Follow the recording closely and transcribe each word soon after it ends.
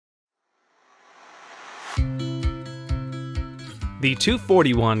The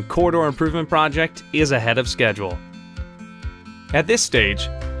 241 Corridor Improvement Project is ahead of schedule. At this stage,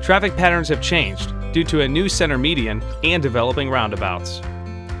 traffic patterns have changed due to a new center median and developing roundabouts.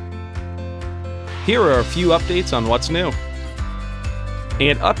 Here are a few updates on what's new,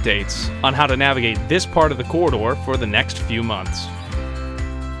 and updates on how to navigate this part of the corridor for the next few months.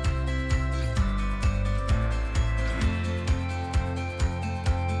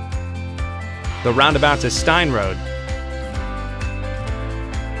 The roundabouts at Stein Road,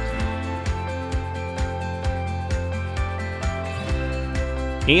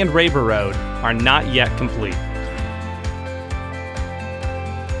 and Raber Road are not yet complete,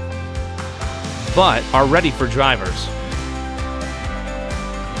 but are ready for drivers.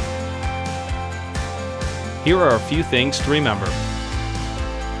 Here are a few things to remember.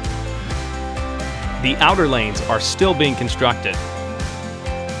 The outer lanes are still being constructed,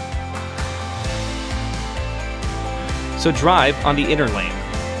 so drive on the inner lane.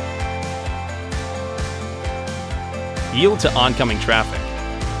 Yield to oncoming traffic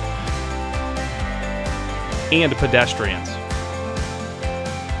and pedestrians.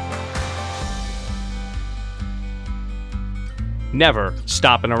 Never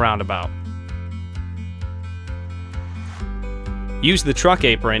stop in a roundabout. Use the truck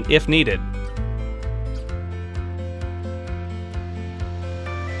apron if needed.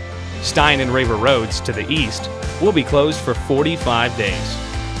 Stein and Raber roads to the east will be closed for 45 days.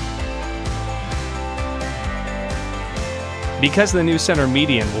 Because the new center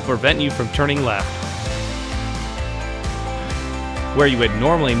median will prevent you from turning left, where you would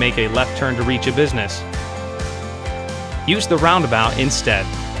normally make a left turn to reach a business, use the roundabout instead.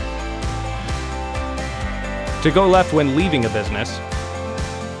 To go left when leaving a business,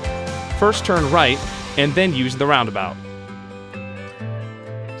 first turn right and then use the roundabout.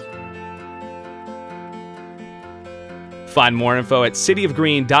 Find more info at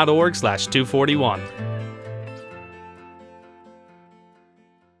cityofgreen.org/241.